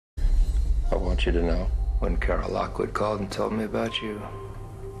want you to know. When Carol Lockwood called and told me about you,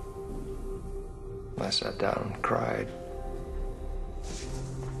 I sat down and cried.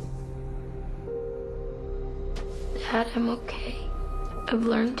 Dad, I'm okay. I've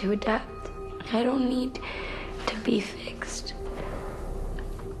learned to adapt. I don't need to be fixed.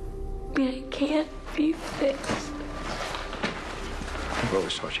 I can't be fixed. I've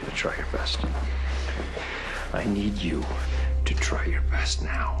always taught you to try your best. I need you to try your best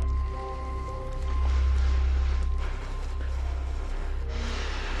now.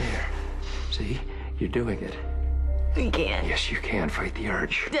 Here. See? You're doing it. I can't. Yes, you can. Fight the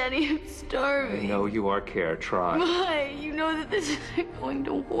urge. Daddy, I'm starving. I know you are, Care. Try. Why? You know that this isn't going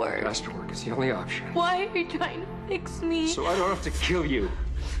to work. It has to work. It's the only option. Why are you trying to fix me? So I don't have to kill you.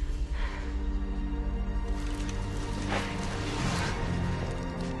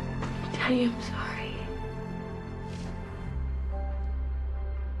 Daddy, I'm sorry.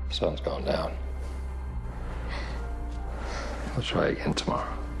 Sun's going down. We'll try again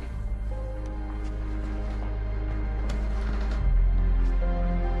tomorrow.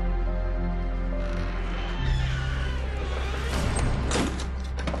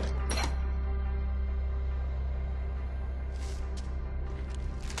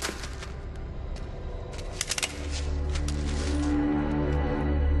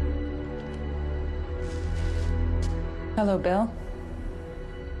 Hello, Bill.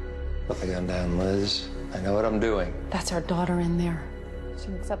 Put the gun down, Liz. I know what I'm doing. That's our daughter in there. She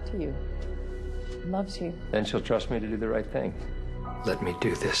looks up to you. Loves you. Then she'll trust me to do the right thing. Let me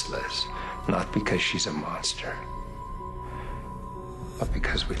do this, Liz. Not because she's a monster, but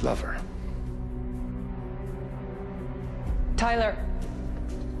because we love her. Tyler.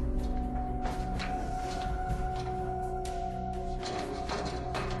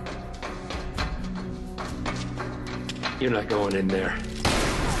 You're not going in there.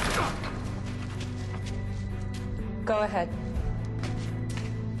 Go ahead.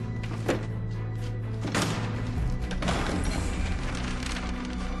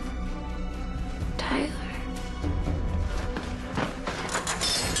 Tyler.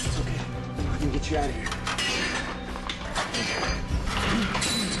 It's okay. I can get you out of here.